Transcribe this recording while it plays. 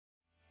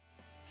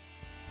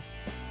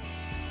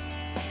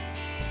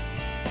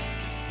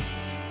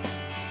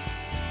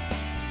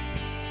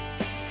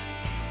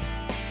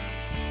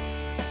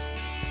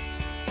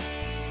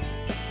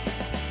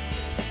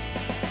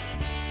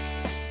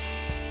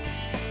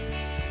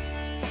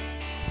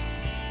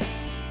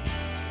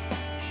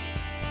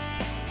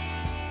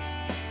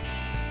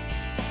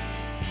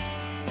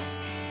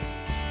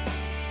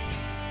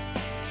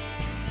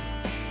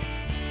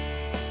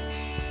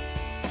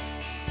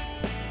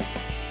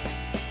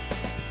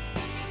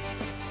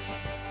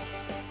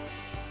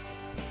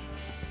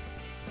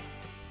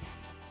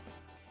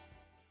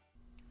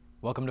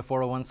Welcome to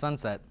 401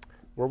 Sunset,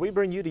 where we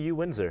bring you to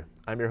UWindsor.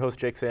 I'm your host,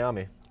 Jake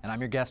Sayami. And I'm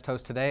your guest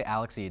host today,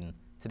 Alex Eden.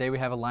 Today we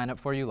have a lineup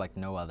for you like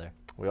no other.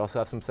 We also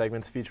have some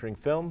segments featuring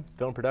film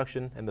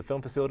production, and the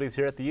film facilities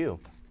here at the U,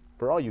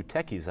 for all you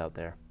techies out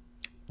there.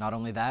 Not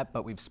only that,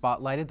 but we've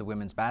spotlighted the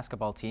women's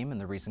basketball team in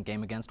the recent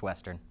game against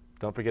Western.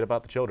 Don't forget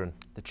about the children.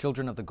 The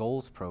Children of the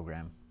Goals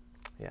program.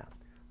 Yeah,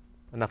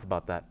 enough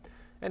about that.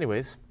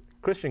 Anyways,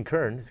 Christian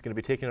Kern is going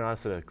to be taking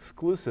us an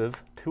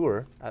exclusive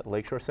tour at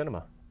Lakeshore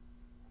Cinema.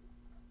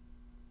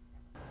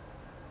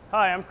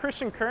 Hi, I'm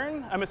Christian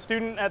Kern. I'm a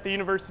student at the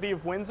University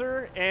of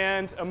Windsor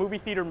and a movie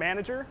theater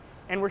manager.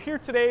 And we're here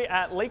today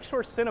at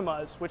Lakeshore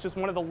Cinemas, which is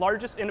one of the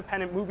largest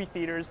independent movie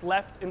theaters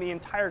left in the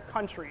entire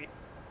country.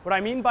 What I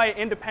mean by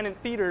independent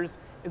theaters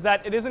is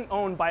that it isn't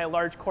owned by a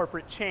large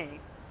corporate chain.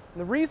 And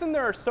the reason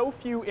there are so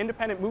few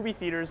independent movie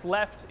theaters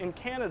left in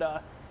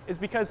Canada is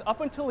because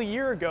up until a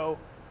year ago,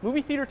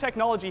 movie theater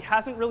technology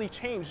hasn't really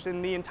changed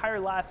in the entire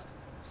last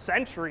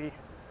century.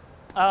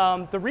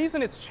 The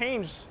reason it's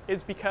changed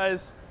is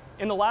because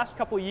in the last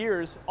couple of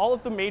years, all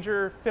of the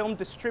major film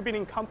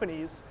distributing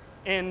companies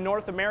in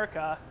North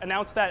America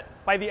announced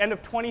that by the end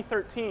of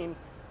 2013,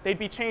 they'd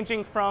be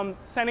changing from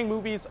sending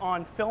movies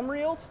on film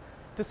reels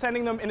to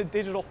sending them in a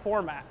digital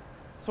format.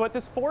 So what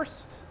this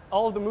forced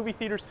all of the movie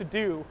theaters to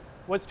do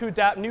was to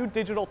adapt new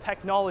digital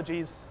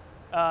technologies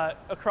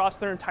across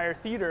their entire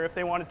theater if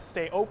they wanted to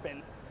stay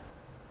open.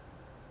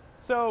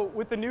 So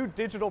with the new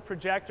digital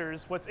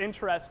projectors, what's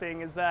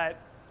interesting is that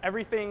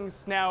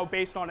everything's now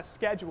based on a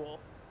schedule.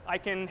 I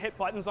can hit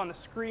buttons on the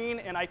screen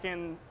and I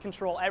can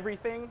control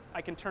everything.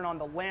 I can turn on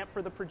the lamp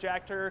for the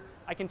projector.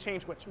 I can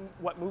change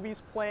what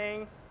movie's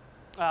playing.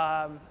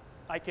 I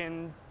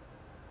can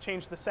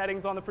change the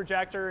settings on the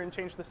projector and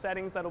change the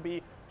settings that'll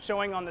be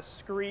showing on the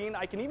screen.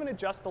 I can even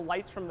adjust the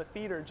lights from the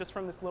theater just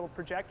from this little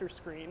projector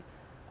screen.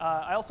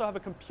 I also have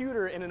a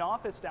computer in an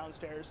office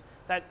downstairs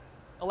that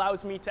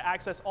allows me to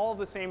access all of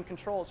the same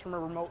controls from a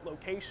remote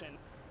location.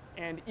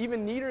 And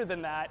even neater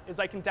than that is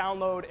I can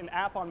download an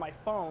app on my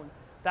phone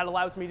that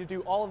allows me to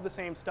do all of the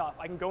same stuff.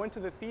 I can go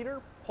into the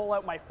theater, pull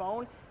out my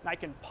phone, and I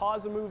can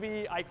pause a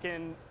movie. I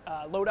can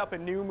load up a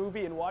new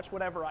movie and watch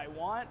whatever I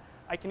want.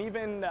 I can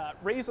even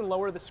raise and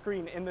lower the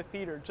screen in the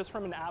theater just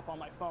from an app on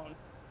my phone.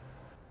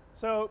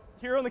 So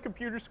here on the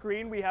computer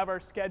screen, we have our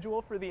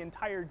schedule for the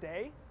entire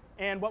day.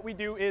 And what we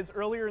do is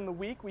earlier in the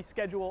week, we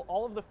schedule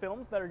all of the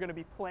films that are going to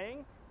be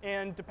playing.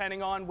 And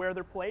depending on where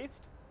they're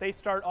placed, they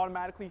start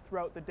automatically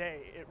throughout the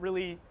day. It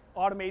really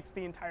automates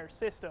the entire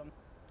system.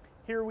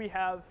 Here we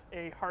have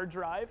a hard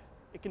drive.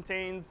 It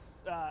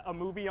contains a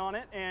movie on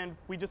it, and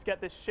we just get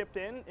this shipped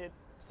in. It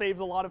saves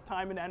a lot of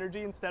time and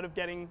energy instead of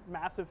getting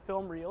massive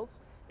film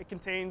reels. It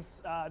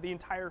contains the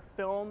entire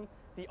film,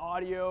 the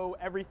audio,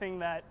 everything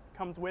that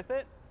comes with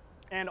it.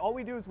 And all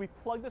we do is we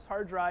plug this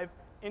hard drive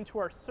into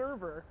our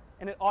server,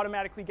 and it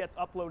automatically gets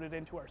uploaded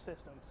into our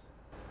systems.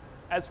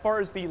 As far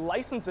as the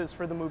licenses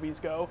for the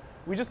movies go,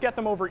 we just get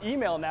them over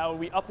email now, and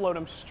we upload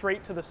them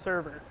straight to the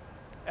server.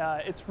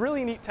 It's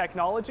really neat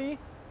technology.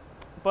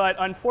 But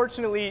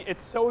unfortunately,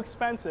 it's so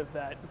expensive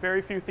that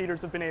very few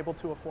theaters have been able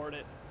to afford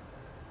it.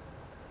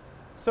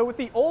 So with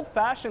the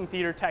old-fashioned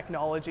theater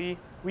technology,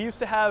 we used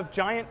to have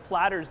giant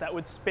platters that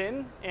would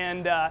spin,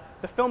 and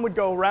the film would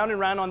go round and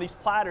round on these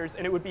platters,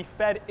 and it would be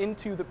fed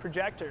into the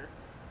projector.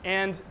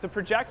 And the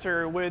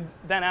projector would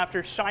then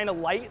after shine a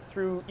light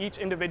through each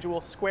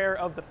individual square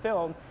of the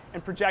film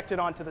and project it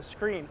onto the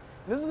screen.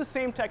 And this is the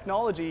same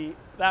technology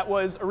that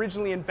was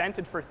originally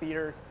invented for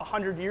theater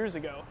 100 years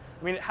ago.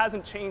 I mean, it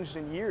hasn't changed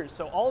in years.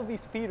 So all of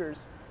these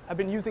theaters have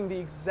been using the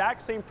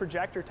exact same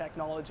projector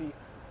technology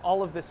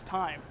all of this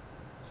time.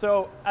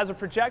 So as a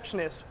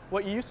projectionist,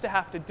 what you used to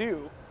have to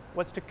do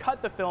was to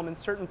cut the film in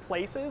certain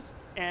places,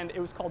 and it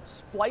was called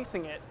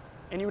splicing it.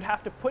 And you would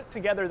have to put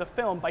together the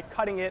film by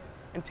cutting it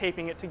and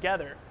taping it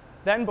together.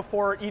 Then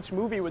before each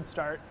movie would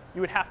start,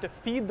 you would have to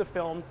feed the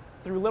film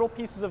through little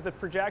pieces of the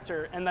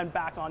projector and then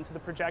back onto the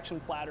projection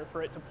platter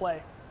for it to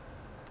play.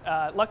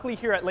 Luckily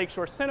here at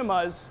Lakeshore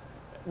Cinemas,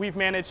 we've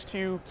managed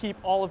to keep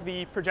all of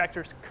the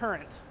projectors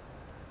current.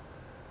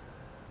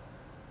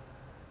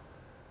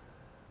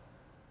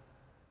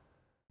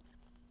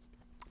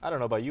 I don't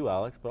know about you,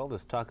 Alex, but all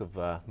this talk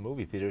of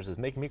movie theaters is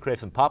making me crave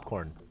some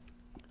popcorn.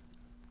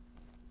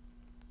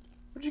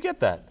 Where'd you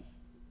get that?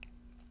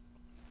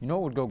 You know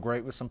what would go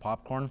great with some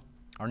popcorn?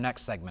 Our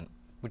next segment,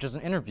 which is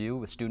an interview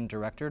with student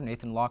director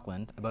Nathan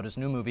Laughland about his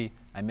new movie,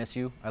 I Miss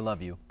You, I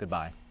Love You,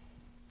 Goodbye.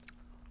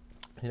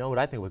 You know what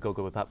I think would go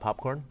good with that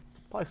popcorn?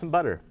 Probably some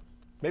butter.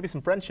 Maybe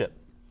some friendship.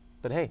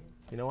 But hey,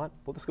 you know what?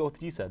 We'll just go with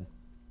what you said.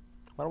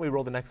 Why don't we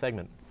roll the next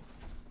segment?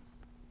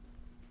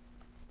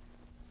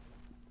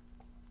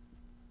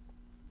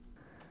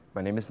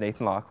 My name is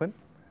Nathan Laughland.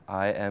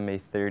 I am a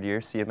third-year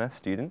CMF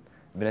student.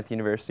 I've been at the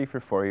university for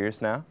 4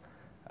 years now.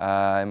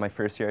 In my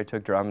first year, I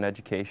took drama and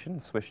education,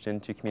 switched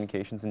into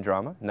communications and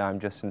drama. Now I'm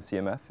just in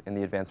CMF in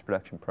the advanced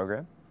production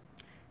program.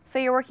 So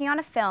you're working on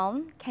a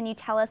film. Can you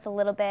tell us a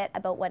little bit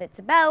about what it's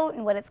about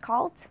and what it's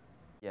called?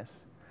 Yes.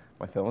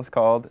 My film is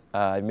called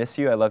I Miss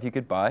You, I Love You,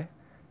 Goodbye.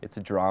 It's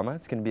a drama.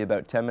 It's going to be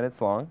about 10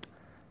 minutes long.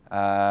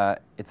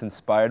 It's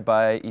inspired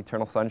by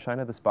Eternal Sunshine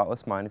of the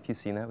Spotless Mind, if you've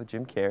seen that, with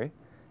Jim Carrey,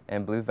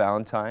 and Blue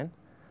Valentine.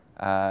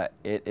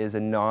 It is a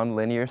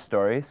non-linear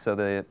story, so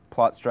the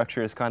plot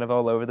structure is kind of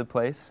all over the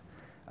place.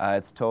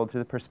 It's told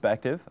through the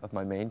perspective of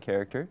my main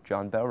character,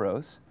 John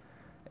Belrose,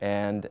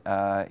 and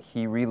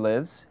he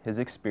relives his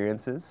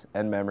experiences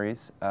and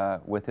memories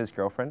with his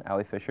girlfriend,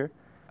 Allie Fisher.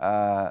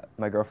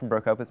 My girlfriend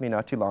broke up with me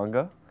not too long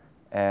ago,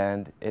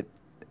 and it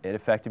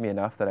affected me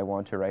enough that I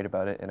wanted to write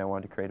about it, and I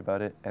wanted to create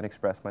about it and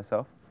express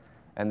myself.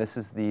 And this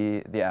is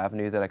the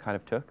avenue that I kind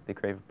of took, the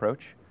creative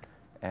approach,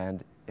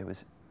 and it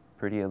was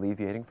pretty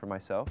alleviating for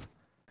myself.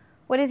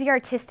 What is your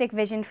artistic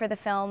vision for the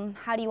film?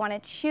 How do you want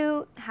it to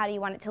shoot? How do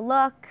you want it to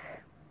look?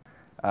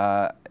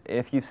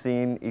 If you've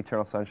seen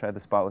Eternal Sunshine of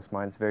the Spotless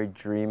Mind, it's very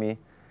dreamy,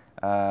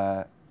 very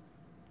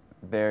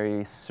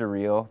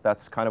surreal.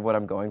 That's kind of what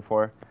I'm going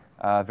for.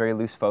 Very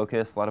loose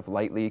focus, a lot of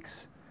light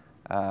leaks,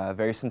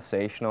 very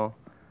sensational.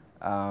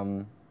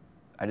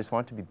 I just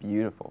want it to be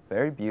beautiful,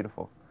 very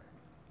beautiful.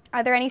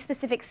 Are there any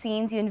specific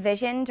scenes you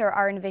envisioned or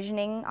are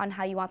envisioning on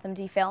how you want them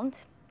to be filmed?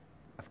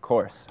 Of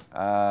course.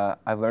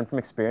 I've learned from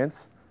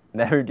experience,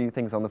 never do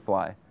things on the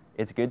fly.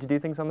 It's good to do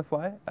things on the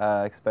fly,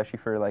 especially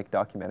for like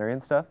documentary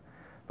and stuff.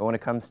 But when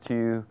it comes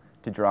to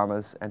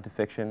dramas and to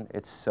fiction,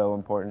 it's so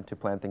important to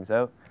plan things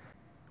out.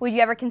 Would you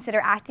ever consider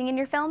acting in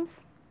your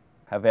films?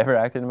 Have I ever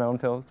acted in my own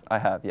films? I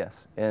have,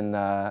 yes.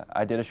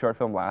 I did a short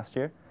film last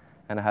year,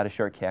 and I had a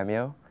short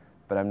cameo,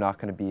 but I'm not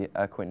going to be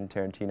a Quentin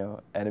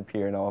Tarantino and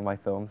appear in all of my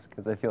films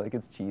because I feel like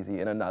it's cheesy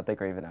and I'm not that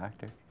great of an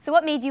actor. So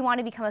what made you want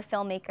to become a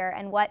filmmaker,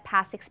 and what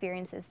past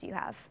experiences do you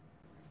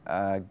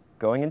have?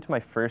 Going into my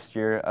first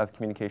year of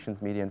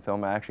communications, media, and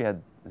film, I actually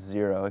had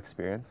zero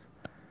experience.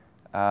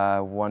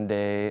 One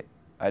day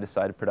I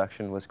decided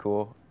production was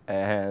cool,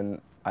 and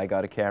I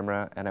got a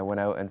camera and I went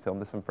out and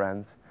filmed with some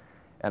friends,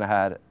 and I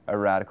had a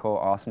radical,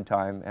 awesome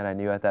time, and I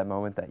knew at that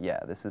moment that,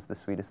 yeah, this is the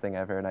sweetest thing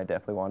ever, and I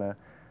definitely want to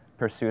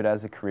pursue it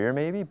as a career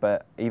maybe,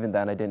 but even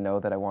then I didn't know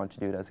that I wanted to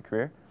do it as a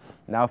career.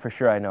 Now for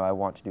sure I know I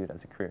want to do it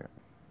as a career.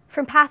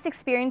 From past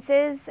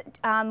experiences,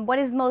 what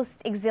is the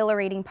most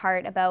exhilarating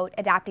part about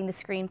adapting the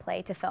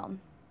screenplay to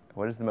film?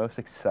 What is the most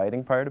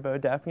exciting part about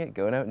adapting it?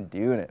 Going out and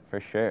doing it,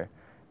 for sure.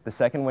 The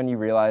second when you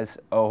realize,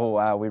 oh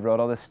wow, we wrote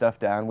all this stuff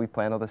down, we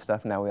planned all this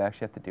stuff, now we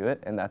actually have to do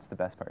it, and that's the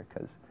best part,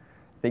 because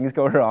things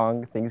go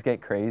wrong, things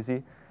get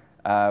crazy.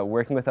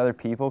 Working with other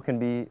people can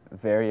be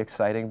very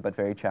exciting but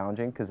very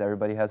challenging because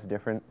everybody has a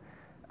different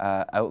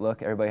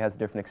outlook, everybody has a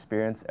different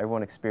experience,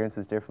 everyone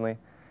experiences differently,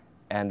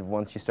 and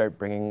once you start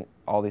bringing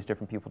all these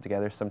different people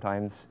together,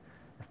 sometimes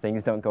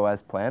things don't go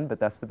as planned, but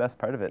that's the best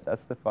part of it,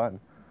 that's the fun.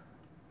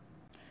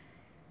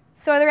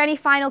 So are there any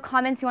final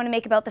comments you want to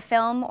make about the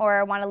film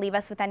or want to leave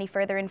us with any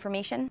further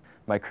information?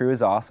 My crew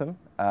is awesome.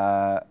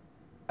 I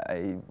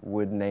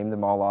would name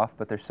them all off,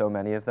 but there's so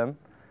many of them.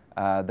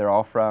 They're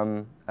all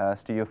from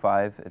Studio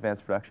 5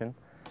 Advanced Production,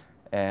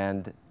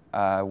 and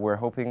we're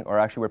hoping, or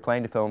actually we're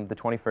planning to film the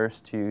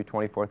 21st to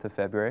 24th of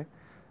February,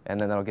 and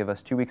then that'll give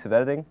us 2 weeks of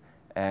editing,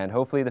 and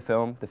hopefully the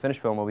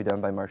finished film will be done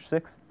by March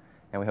 6th,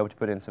 and we hope to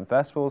put in some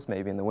festivals,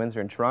 maybe in the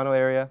Windsor and Toronto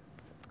area.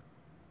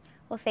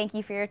 Well, thank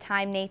you for your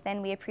time,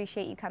 Nathan. We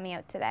appreciate you coming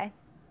out today.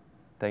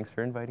 Thanks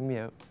for inviting me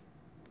out.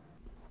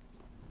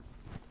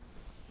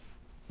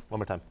 One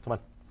more time, come on.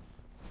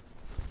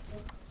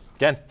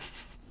 Again.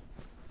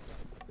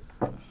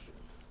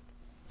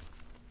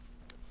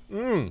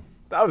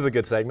 That was a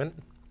good segment.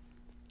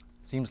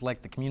 Seems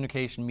like the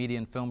Communication, Media,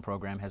 and Film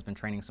program has been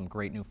training some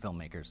great new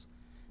filmmakers.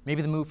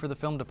 Maybe the move for the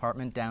film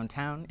department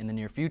downtown in the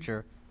near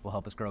future will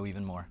help us grow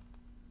even more.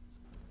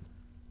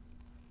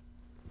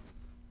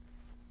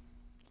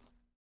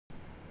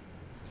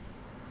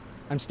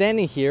 I'm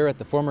standing here at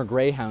the former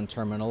Greyhound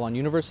terminal on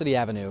University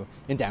Avenue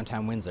in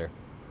downtown Windsor.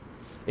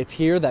 It's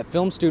here that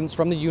film students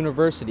from the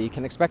university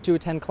can expect to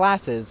attend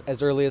classes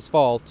as early as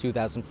fall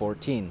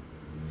 2014.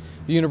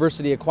 The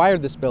university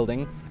acquired this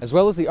building, as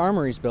well as the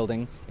Armories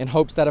building, in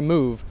hopes that a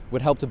move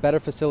would help to better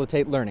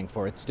facilitate learning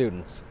for its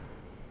students.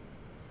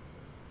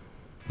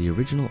 The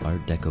original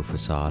Art Deco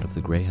facade of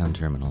the Greyhound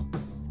terminal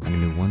and a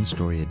new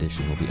one-story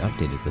addition will be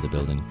updated for the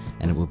building,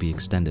 and it will be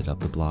extended up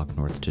the block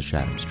north to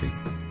Chatham Street.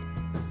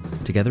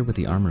 Together with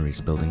the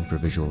Armories building for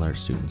visual arts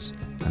students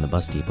and the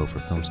bus depot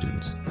for film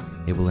students,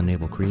 it will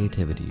enable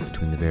creativity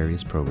between the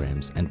various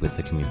programs and with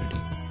the community.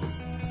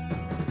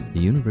 The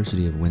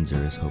University of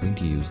Windsor is hoping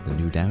to use the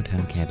new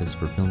downtown campus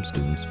for film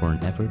students for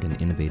an effort in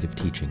innovative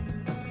teaching.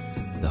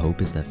 The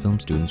hope is that film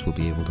students will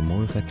be able to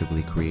more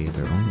effectively create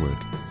their own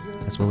work,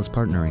 as well as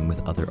partnering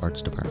with other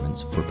arts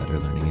departments for better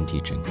learning and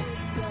teaching.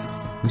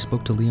 We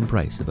spoke to Liam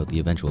Price about the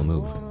eventual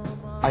move.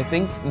 I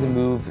think the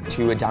move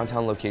to a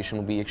downtown location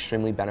will be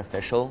extremely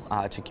beneficial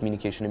to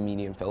communication and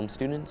media and film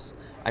students.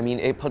 I mean,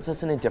 it puts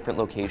us in a different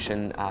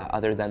location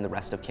other than the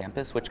rest of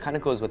campus, which kind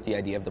of goes with the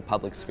idea of the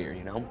public sphere,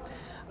 you know?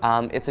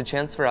 It's a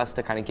chance for us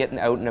to kind of get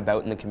out and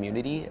about in the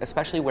community,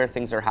 especially where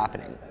things are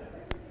happening.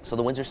 So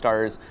the Windsor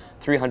Star's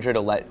 300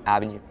 Olette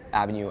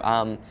Avenue.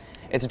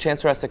 It's a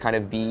chance for us to kind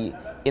of be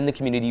in the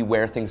community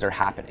where things are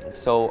happening.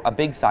 So a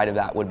big side of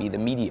that would be the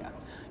media.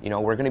 You know,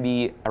 we're going to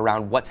be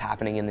around what's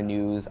happening in the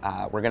news.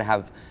 We're going to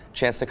have a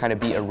chance to kind of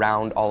be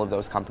around all of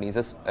those companies.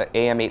 This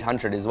AM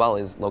 800 as well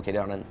is located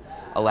on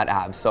Alette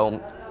Ave.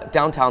 So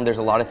downtown, there's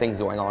a lot of things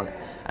going on,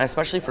 and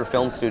especially for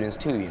film students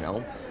too. You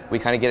know, we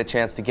kind of get a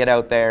chance to get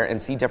out there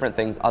and see different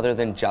things other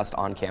than just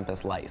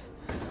on-campus life.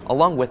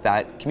 Along with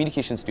that,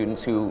 communication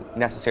students who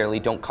necessarily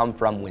don't come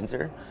from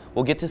Windsor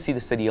will get to see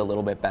the city a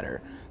little bit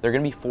better. They're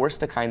going to be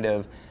forced to kind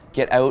of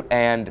get out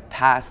and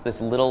pass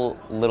this little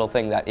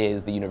thing that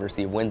is the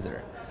University of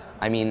Windsor.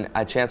 I mean,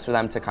 a chance for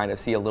them to kind of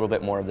see a little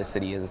bit more of the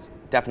city is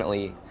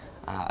definitely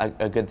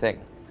a good thing.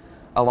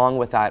 Along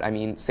with that, I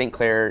mean, St.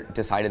 Clair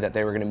decided that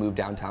they were going to move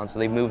downtown, so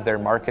they've moved their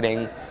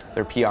marketing,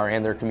 their PR,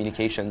 and their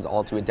communications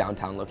all to a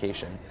downtown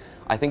location.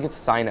 I think it's a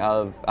sign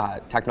of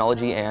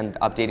technology and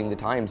updating the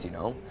times, you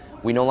know.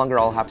 We no longer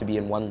all have to be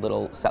in one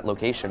little set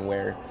location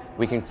where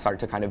we can start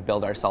to kind of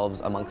build ourselves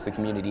amongst the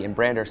community and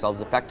brand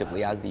ourselves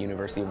effectively as the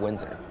University of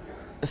Windsor.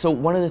 So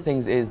one of the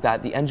things is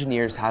that the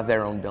engineers have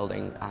their own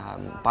building,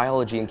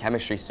 biology and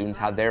chemistry students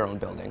have their own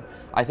building.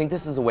 I think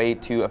this is a way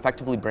to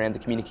effectively brand the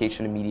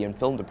communication and media and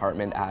film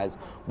department as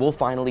we'll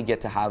finally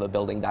get to have a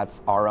building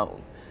that's our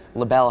own.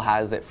 LaBelle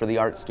has it for the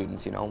art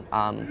students, you know.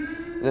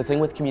 The thing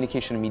with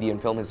communication and media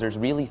and film is there's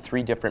really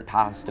 3 different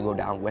paths to go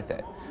down with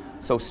it.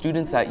 So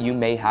students that you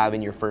may have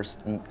in your first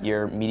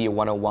year Media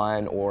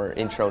 101 or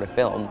Intro to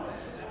Film,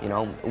 you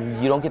know,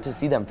 you don't get to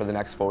see them for the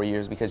next 4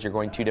 years because you're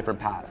going 2 different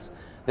paths.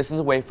 This is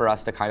a way for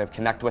us to kind of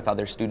connect with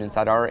other students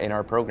that are in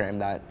our program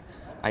that,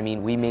 I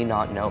mean, we may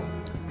not know.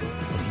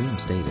 As Liam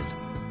stated,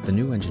 the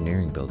new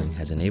engineering building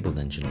has enabled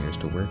engineers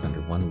to work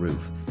under one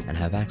roof and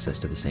have access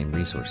to the same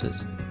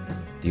resources.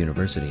 The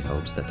university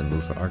hopes that the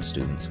move for art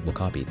students will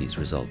copy these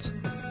results.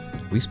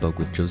 We spoke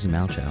with Josie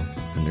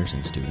Malchow, a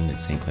nursing student at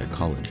St. Clair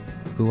College,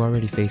 who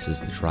already faces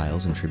the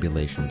trials and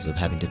tribulations of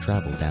having to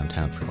travel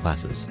downtown for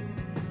classes.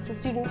 So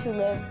students who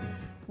live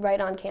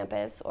right on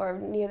campus or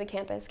near the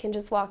campus can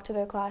just walk to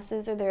their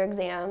classes or their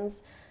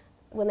exams.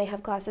 When they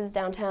have classes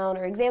downtown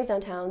or exams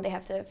downtown, they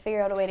have to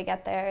figure out a way to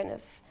get there, and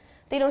if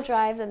they don't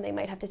drive, then they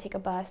might have to take a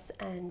bus,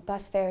 and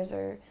bus fares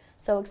are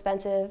so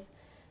expensive,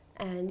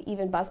 and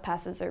even bus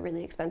passes are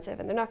really expensive,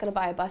 and they're not going to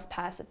buy a bus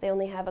pass if they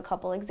only have a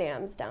couple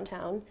exams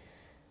downtown.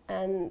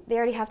 And they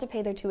already have to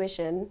pay their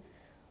tuition,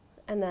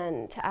 and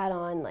then to add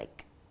on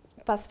like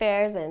bus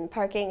fares and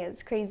parking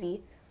is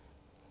crazy.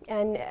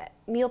 And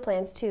meal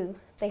plans too.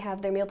 They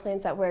have their meal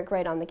plans that work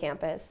right on the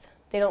campus.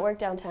 They don't work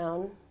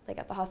downtown, like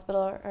at the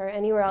hospital or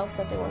anywhere else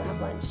that they want to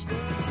have lunch.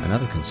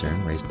 Another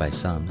concern raised by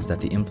some is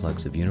that the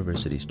influx of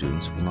university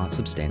students will not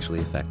substantially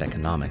affect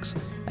economics,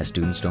 as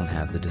students don't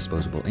have the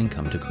disposable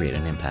income to create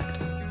an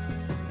impact.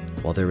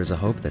 While there is a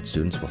hope that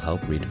students will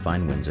help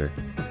redefine Windsor,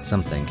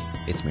 some think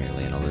it's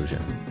merely an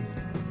illusion.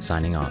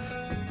 Signing off,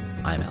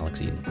 I'm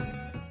Alex Eden.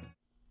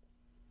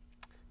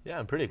 Yeah,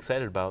 I'm pretty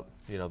excited about,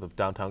 you know, the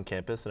downtown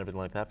campus and everything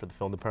like that for the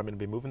film department to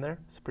be moving there.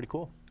 It's pretty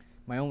cool.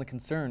 My only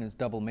concern is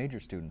double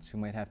major students who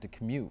might have to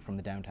commute from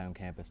the downtown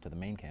campus to the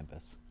main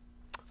campus.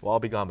 Well, I'll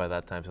be gone by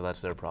that time, so that's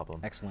their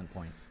problem. Excellent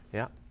point.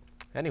 Yeah.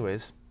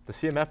 Anyways, the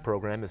CMF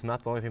program is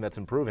not the only thing that's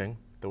improving.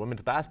 The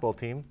women's basketball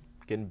team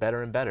getting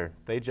better and better.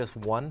 They just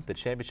won the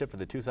championship for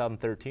the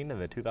 2013 and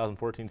the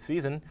 2014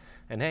 season.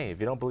 And hey, if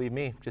you don't believe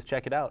me, just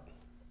check it out.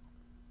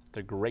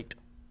 They're great.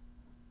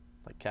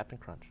 Like Captain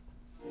Crunch.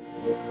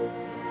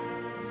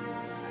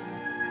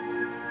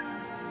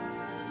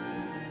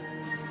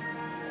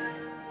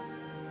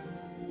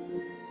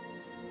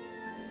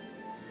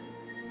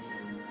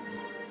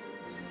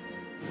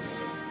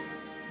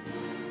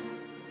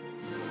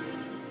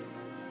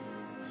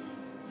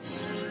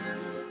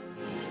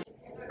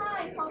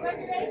 Hi,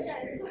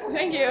 congratulations.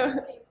 Thank you.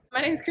 My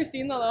name is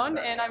Christine Lalonde,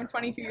 and I'm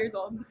 22 years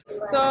old.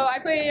 So I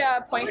play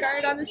point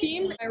guard on the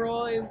team. My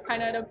role is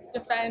kind of to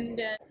defend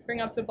and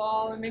bring up the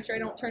ball and make sure I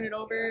don't turn it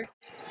over.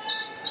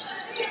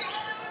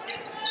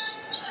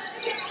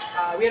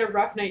 We had a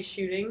rough night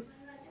shooting.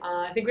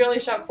 I think we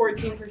only shot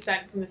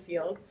 14% from the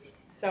field,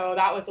 so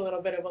that was a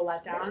little bit of a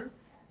letdown.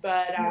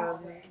 But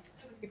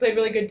we played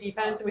really good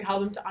defense, and we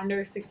held them to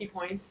under 60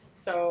 points,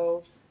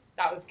 so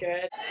that was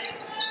good.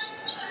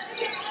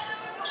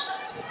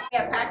 We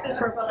have practice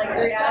for about like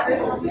 3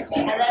 hours,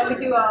 and then we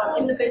do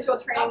individual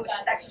training, which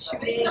is actually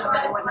shooting or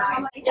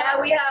whatnot.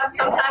 Yeah,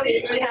 sometimes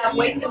we have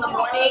weights in the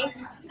morning,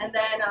 and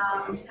then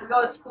we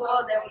go to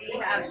school, then we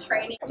have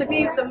training to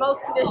be the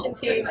most conditioned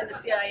team in the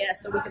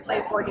CIS, so we can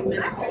play 40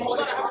 minutes.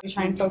 We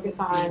try and focus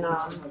on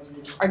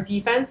our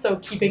defense, so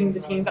keeping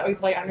the teams that we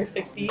play under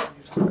 60,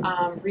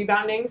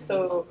 rebounding,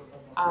 so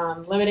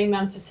limiting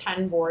them to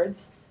 10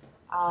 boards,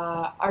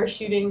 our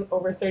shooting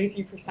over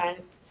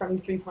 33% from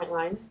the three-point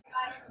line.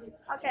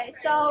 Okay,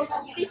 so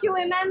did you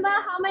remember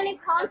how many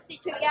points did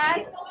you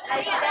get?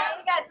 We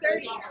got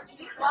 30.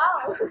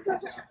 Wow,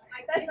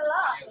 that's a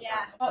lot.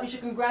 Yeah. Well, you should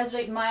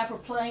congratulate Maya for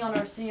playing on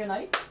our senior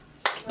night.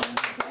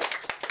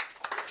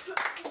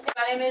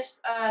 My name is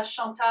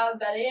Chantal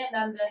Ballet, and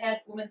I'm the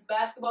head women's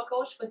basketball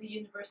coach for the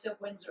University of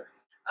Windsor.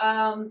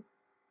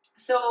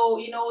 So,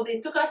 you know, they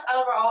took us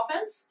out of our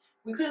offense.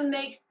 We couldn't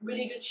make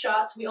really good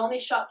shots. We only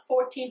shot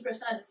 14%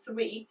 at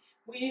 3,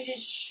 we usually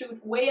shoot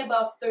way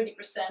above 30%.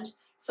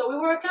 So we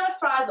were kind of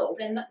frazzled,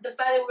 and the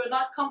fact that we were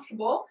not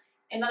comfortable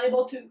and not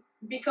able to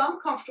become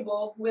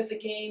comfortable with the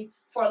game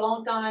for a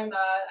long time,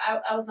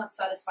 I was not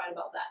satisfied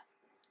about that.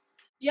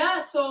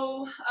 Yeah,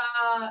 so,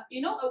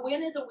 you know, a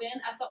win is a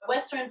win. I thought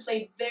Western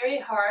played very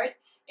hard,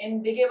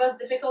 and they gave us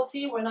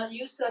difficulty. We're not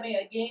used to having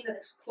a game that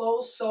is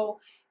close, so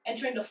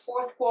entering the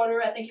fourth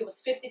quarter, I think it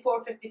was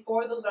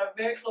 54-54. Those are a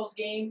very close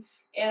game,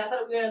 and I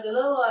thought we were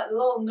a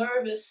little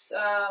nervous.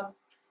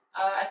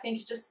 I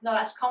think just not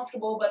as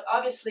comfortable, but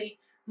obviously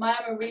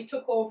Miami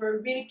took over,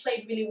 really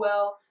played really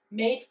well,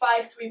 made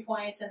 5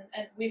 3-points,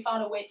 and we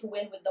found a way to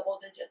win with double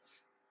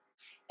digits.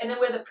 And then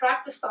with the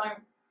practice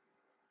time,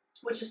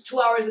 which is 2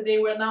 hours a day,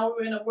 where now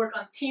we're going to work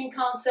on team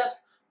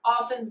concepts,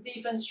 offense,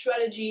 defense,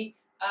 strategy,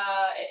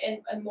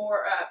 and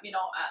more,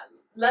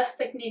 less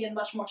technique and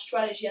much more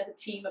strategy as a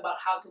team about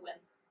how to win.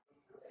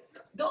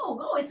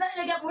 Go. It's not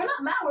like we're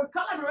not mad, we're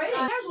collaborating.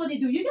 Here's what they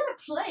do. You gotta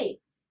play,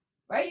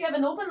 right? You have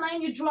an open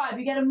lane, you drive,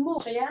 you gotta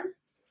move. Cheyenne?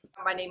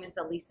 My name is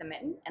Elisa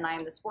Mitten, and I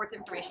am the Sports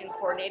Information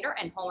Coordinator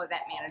and Home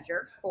Event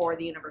Manager for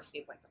the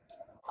University of Windsor.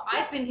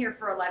 I've been here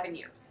for 11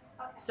 years.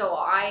 So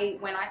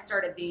when I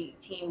started, the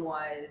team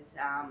was,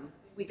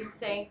 we can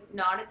say,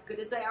 not as good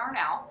as they are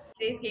now.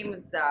 Today's game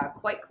was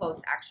quite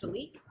close,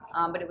 actually,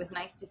 but it was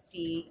nice to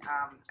see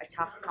a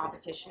tough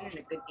competition and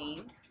a good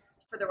game.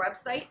 For the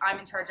website, I'm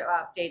in charge of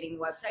updating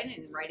the website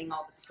and writing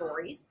all the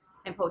stories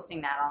and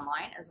posting that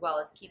online, as well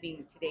as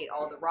keeping to date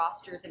all the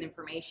rosters and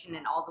information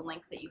and all the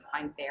links that you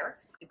find there.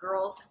 The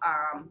girls,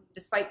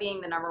 despite being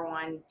the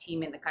 #1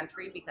 team in the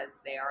country,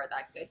 because they are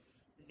that good,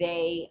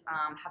 they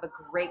have a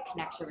great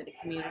connection with the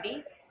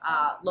community,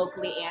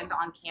 locally and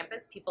on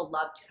campus. People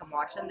love to come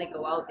watch them. They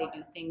go out, they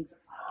do things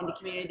in the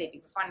community, they do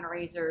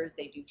fundraisers,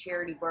 they do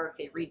charity work,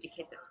 they read to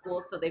kids at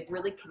school, so they've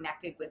really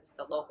connected with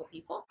the local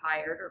people.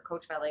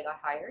 Coach Valet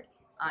got hired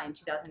in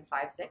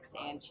 2005-06,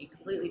 and she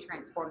completely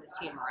transformed this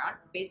team around,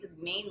 basically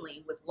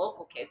mainly with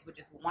local kids, which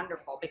is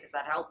wonderful because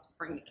that helps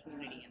bring the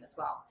community in as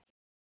well.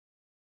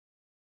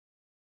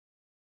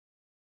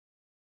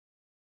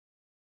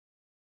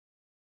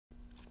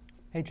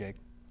 Hey Jake,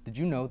 did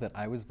you know that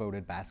I was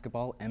voted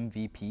basketball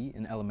MVP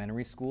in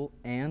elementary school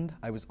and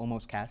I was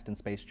almost cast in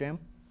Space Jam?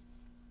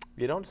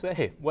 You don't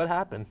say. What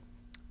happened?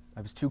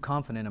 I was too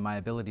confident in my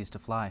abilities to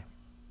fly.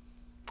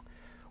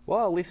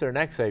 Well, at least our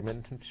next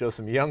segment shows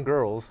some young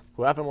girls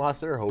who haven't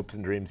lost their hopes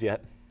and dreams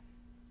yet.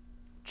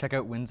 Check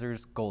out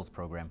Windsor's Goals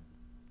program.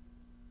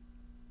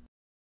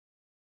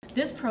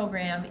 This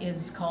program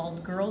is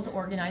called Girls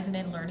Organizing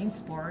and Learning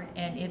Sport,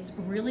 and it's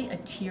really a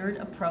tiered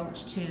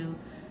approach to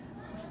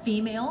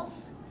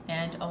females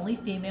and only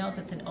females.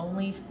 It's an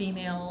only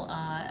female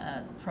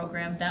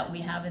program that we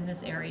have in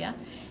this area,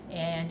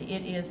 and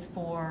it is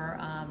for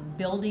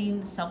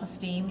building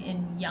self-esteem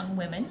in young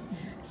women,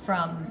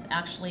 from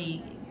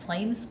actually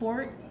playing the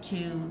sport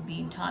to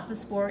being taught the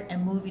sport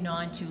and moving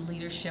on to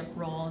leadership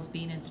roles,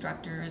 being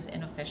instructors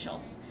and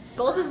officials.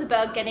 Goals is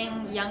about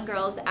getting young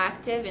girls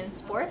active in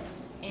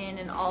sports in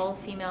an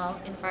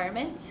all-female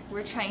environment.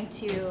 We're trying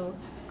to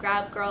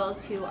grab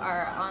girls who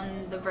are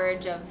on the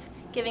verge of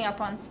giving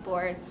up on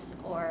sports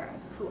or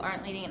who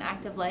aren't leading an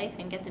active life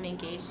and get them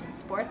engaged in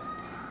sports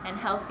and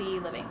healthy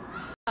living.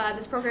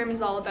 This program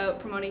is all about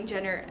promoting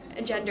gender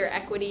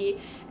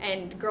equity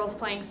and girls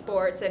playing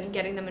sports and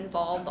getting them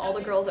involved. All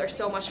the girls are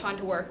so much fun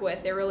to work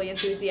with. They're really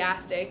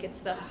enthusiastic. It's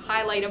the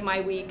highlight of my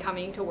week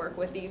coming to work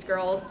with these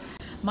girls.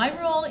 My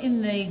role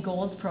in the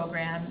Goals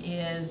program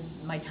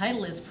is, my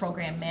title is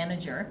Program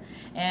Manager,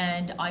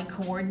 and I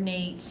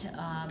coordinate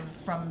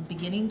from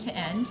beginning to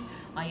end.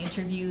 I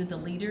interview the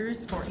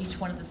leaders for each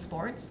one of the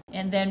sports,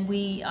 and then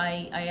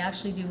I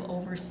actually do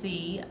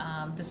oversee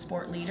the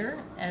sport leader,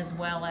 as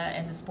well as,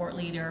 and the sport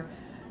leader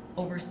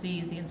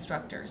oversees the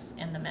instructors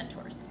and the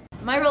mentors.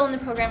 My role in the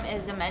program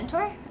is a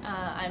mentor.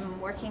 I'm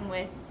working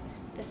with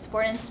the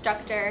sport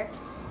instructor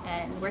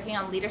and working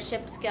on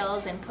leadership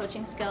skills and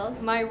coaching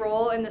skills. My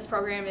role in this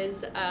program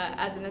is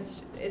as an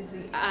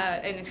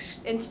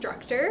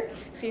instructor,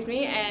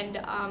 and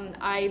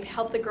I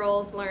help the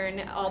girls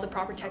learn all the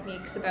proper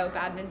techniques about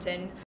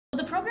badminton.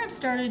 The program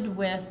started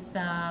with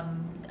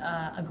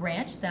a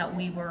grant that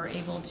we were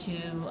able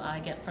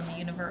to get from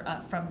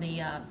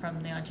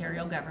the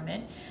Ontario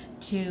government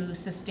to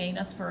sustain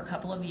us for a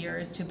couple of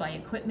years, to buy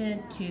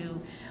equipment,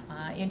 to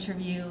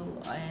interview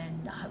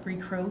and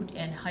recruit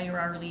and hire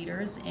our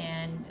leaders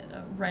and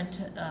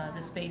rent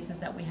the spaces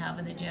that we have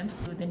in the gyms.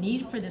 The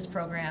need for this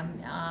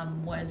program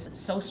was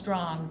so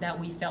strong that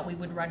we felt we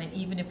would run it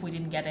even if we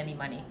didn't get any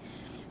money.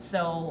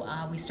 So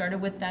we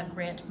started with that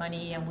grant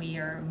money, and we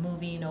are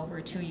moving over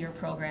a 2-year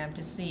program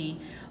to see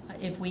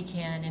if we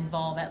can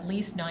involve at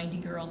least 90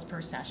 girls per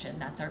session.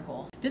 That's our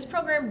goal. This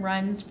program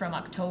runs from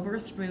October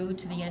through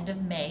to the end of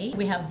May.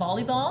 We have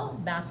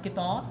volleyball,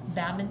 basketball,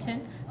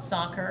 badminton,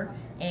 soccer,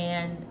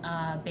 and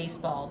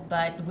baseball,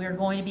 but we're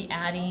going to be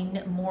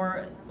adding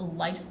more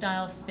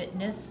lifestyle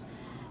fitness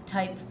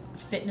type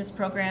fitness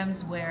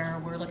programs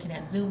where we're looking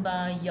at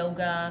Zumba,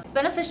 yoga. It's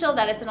beneficial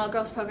that it's an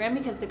all-girls program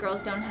because the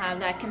girls don't have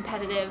that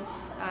competitive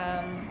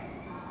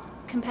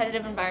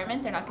competitive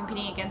environment. They're not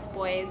competing against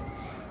boys.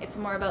 It's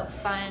more about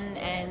fun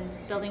and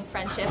building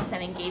friendships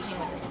and engaging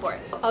with the sport.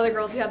 Other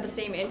girls who have the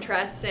same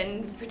interests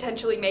and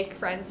potentially make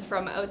friends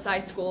from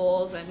outside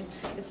schools, and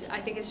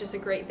I think it's just a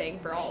great thing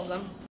for all of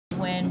them.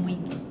 When we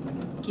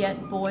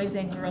get boys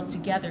and girls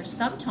together,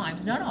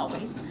 sometimes, not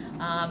always,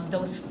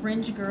 those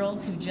fringe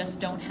girls who just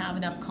don't have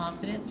enough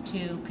confidence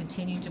to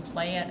continue to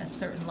play at a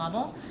certain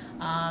level,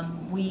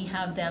 we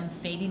have them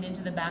fading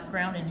into the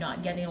background and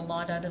not getting a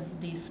lot out of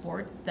these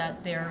sports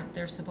that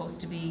they're supposed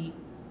to be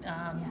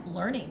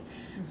learning.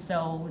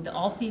 So the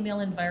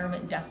all-female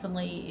environment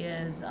definitely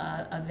is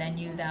a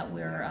venue that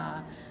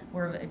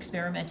we're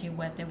experimenting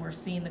with, and we're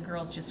seeing the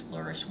girls just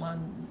flourish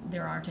when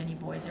there aren't any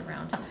boys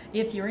around.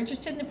 If you're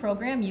interested in the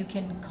program, you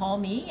can call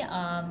me.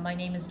 My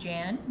name is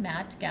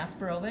Matt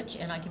Gasparovich,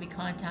 and I can be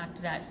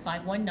contacted at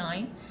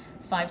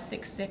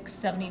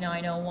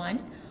 519-566-7901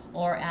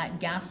 or at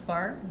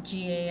Gaspar,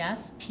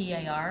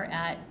 Gaspar,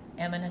 at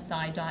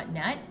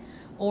mnsi.net.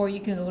 Or you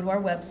can go to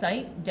our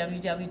website,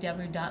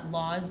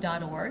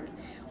 www.laws.org,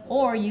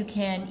 or you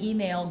can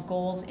email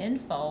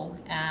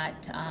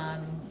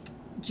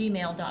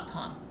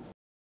goalsinfo@gmail.com.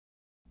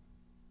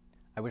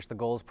 I wish the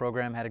Goals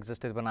program had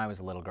existed when I was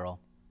a little girl.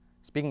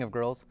 Speaking of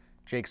girls,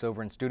 Jake's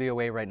over in Studio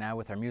A right now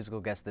with our musical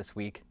guest this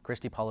week,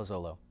 Christie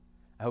Palazzolo.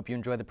 I hope you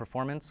enjoy the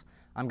performance.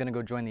 I'm going to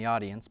go join the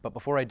audience, but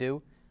before I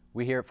do,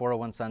 we here at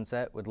 401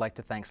 Sunset would like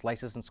to thank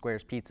Slices and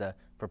Squares Pizza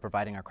for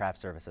providing our craft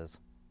services.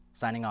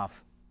 Signing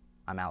off,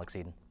 I'm Alex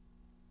Eden.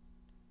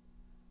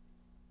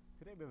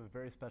 Today we have a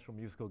very special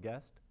musical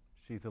guest.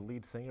 She's the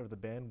lead singer of the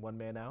band One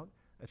Man Out,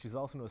 and she's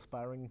also an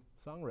aspiring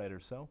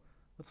songwriter. So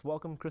let's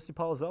welcome Christie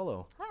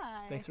Palazzolo.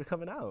 Hi. Thanks for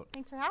coming out.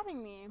 Thanks for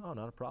having me. Oh,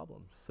 not a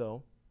problem.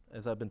 So,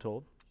 as I've been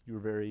told, you were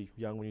very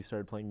young when you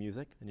started playing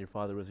music, and your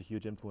father was a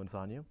huge influence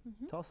on you.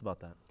 Mm-hmm. Tell us about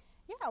that.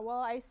 Yeah,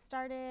 well, I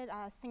started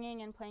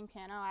singing and playing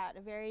piano at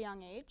a very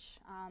young age.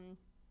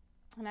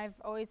 And I've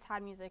always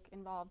had music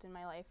involved in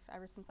my life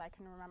ever since I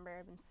can remember.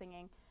 I've been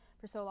singing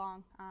for so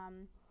long.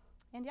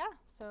 And yeah,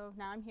 so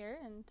now I'm here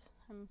and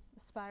I'm an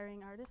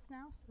aspiring artist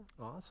now. So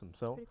Awesome.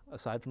 So cool.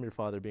 aside from your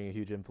father being a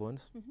huge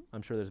influence, Mhm.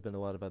 I'm sure there's been a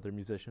lot of other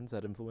musicians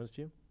that influenced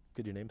you.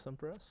 Could you name some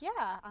for us?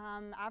 Yeah,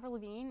 Avril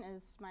Lavigne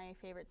is my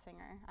favorite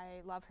singer.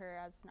 I love her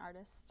as an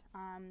artist.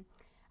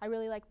 I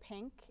really like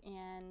Pink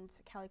and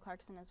Kelly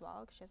Clarkson as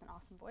well because she has an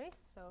awesome voice.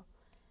 So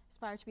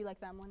aspire to be like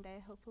them one day,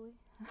 hopefully.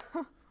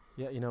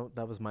 Yeah, you know,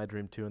 that was my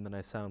dream too, and then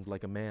I sound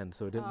like a man,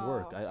 so it didn't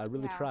work. I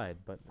really yeah,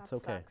 tried, but that it's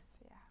okay. Sucks,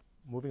 yeah.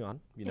 Moving on,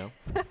 you know.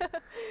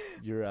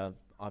 You're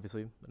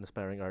obviously an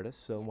aspiring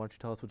artist, so why don't you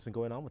tell us what's been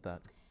going on with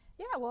that?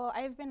 Yeah, well,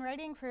 I've been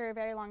writing for a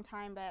very long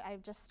time, but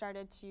I've just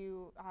started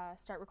to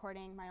start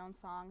recording my own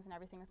songs and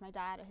everything with my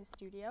dad at his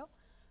studio.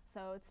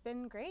 So it's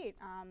been great.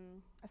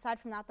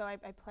 Aside from that, though, I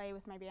play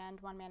with my band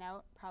One Man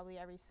Out probably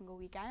every single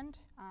weekend.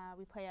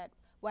 We play at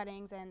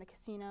weddings and the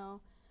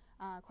casino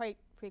quite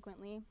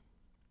frequently,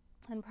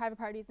 and private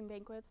parties and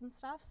banquets and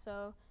stuff.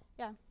 So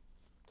yeah,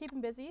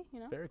 keeping busy, you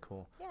know. Very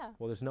cool. Yeah.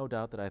 Well, there's no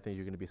doubt that I think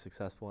you're going to be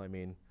successful. I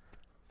mean,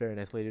 very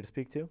nice lady to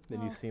speak to,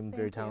 and you seem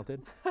very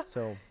talented.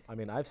 So, I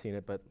mean, I've seen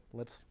it, but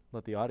let's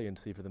let the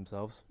audience see for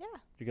themselves. Yeah.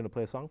 You're going to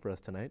play a song for us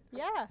tonight.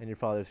 Yeah. And your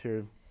father's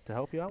here to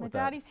help you out with that.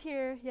 My daddy's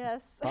here,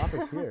 yes.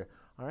 Papa's here.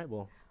 All right,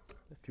 well,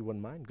 if you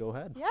wouldn't mind, go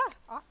ahead. Yeah,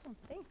 awesome,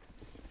 thanks.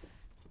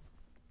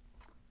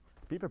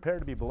 Be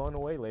prepared to be blown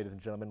away, ladies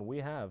and gentlemen. We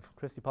have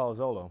Christie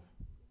Palazzolo.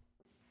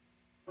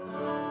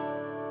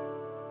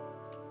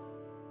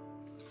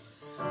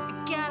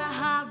 Got a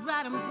hot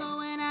ride, I'm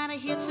blowing out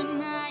of here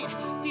tonight.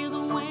 Feel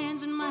the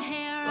winds in my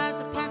hair as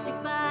I pass you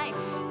by.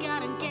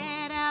 Gotta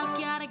get out,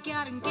 gotta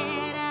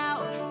get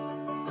out.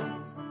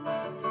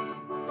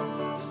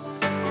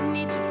 I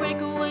need to break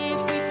away,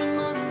 free from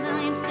all the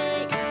lying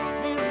fakes.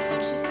 Their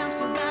reflections, I'm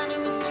surrounded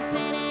with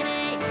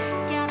stupidity.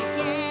 Gotta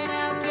get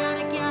out,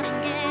 gotta get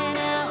out.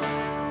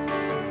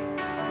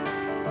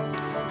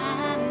 I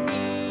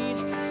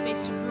need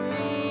space to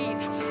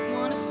breathe,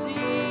 wanna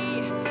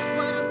see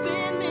what I've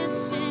been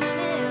missing,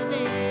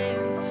 living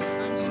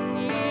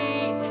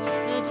underneath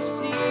the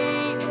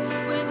deceit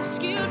with a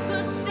skewed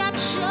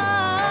perception,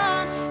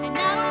 and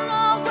I don't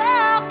know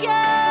where I'll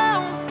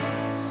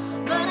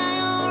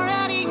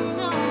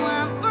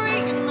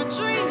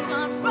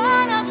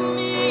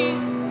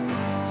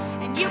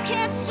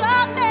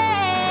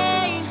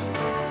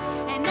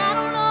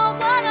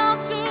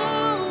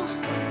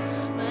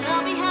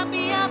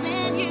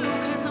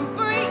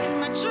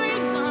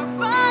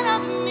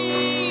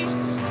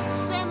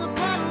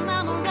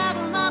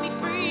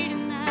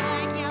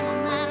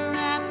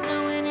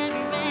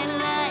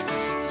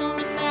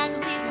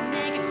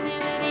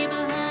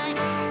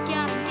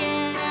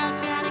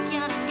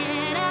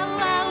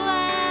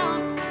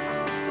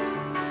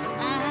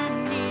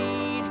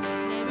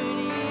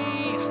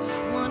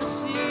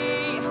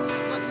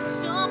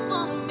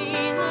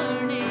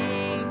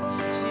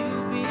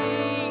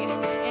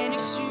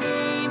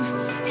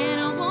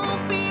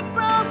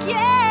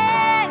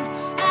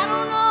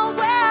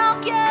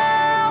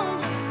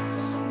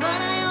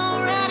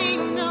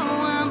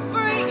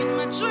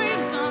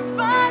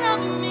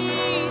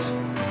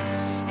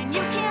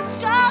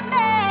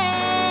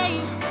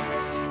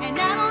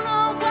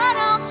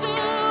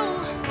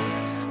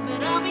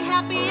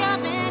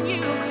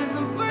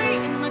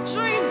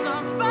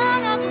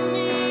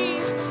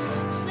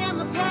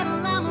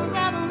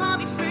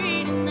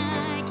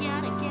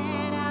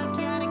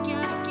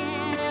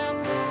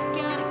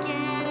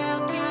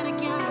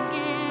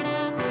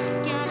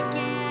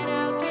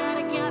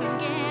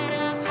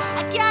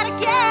I gotta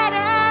get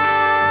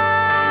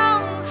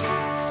out,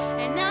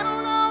 and I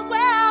don't know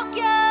where I'll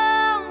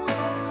go,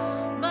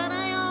 but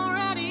I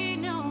already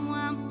know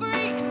I'm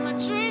free, and my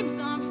dreams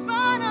are in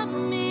front of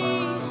me,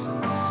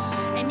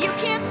 and you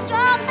can't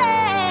stop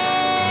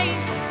me,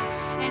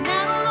 and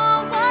I don't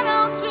know what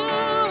I'll do,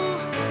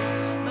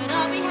 but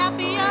I'll be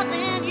happier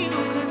than you,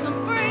 'cause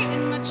I'm free,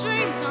 and my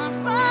dreams are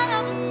in front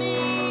of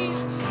me.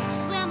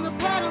 Slam the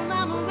pedal,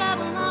 I'm a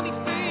rebel, I'll be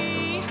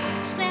free.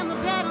 Slam the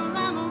pedal,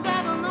 I'm a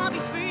rebel, I'll be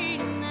free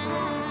tonight.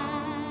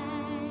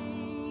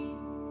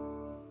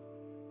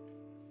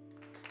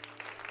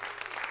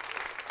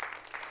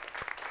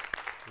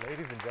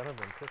 Ladies and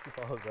gentlemen, Christie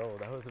Palazzolo,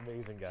 that was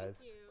amazing,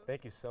 guys.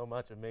 Thank you so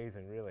much.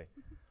 Amazing, really.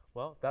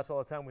 Well, that's all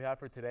the time we have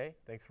for today.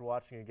 Thanks for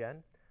watching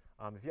again.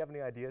 If you have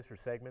any ideas for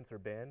segments or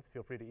bands,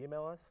 feel free to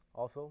email us.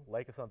 Also,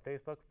 like us on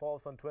Facebook, follow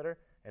us on Twitter.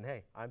 And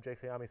hey, I'm Jake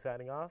Sayami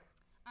signing off.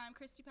 I'm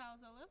Christie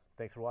Palazzolo,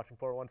 Thanks for watching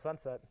 401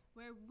 Sunset.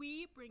 where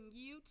we bring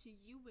you to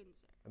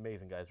UWindsor.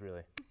 Amazing, guys,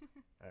 really.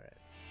 All right.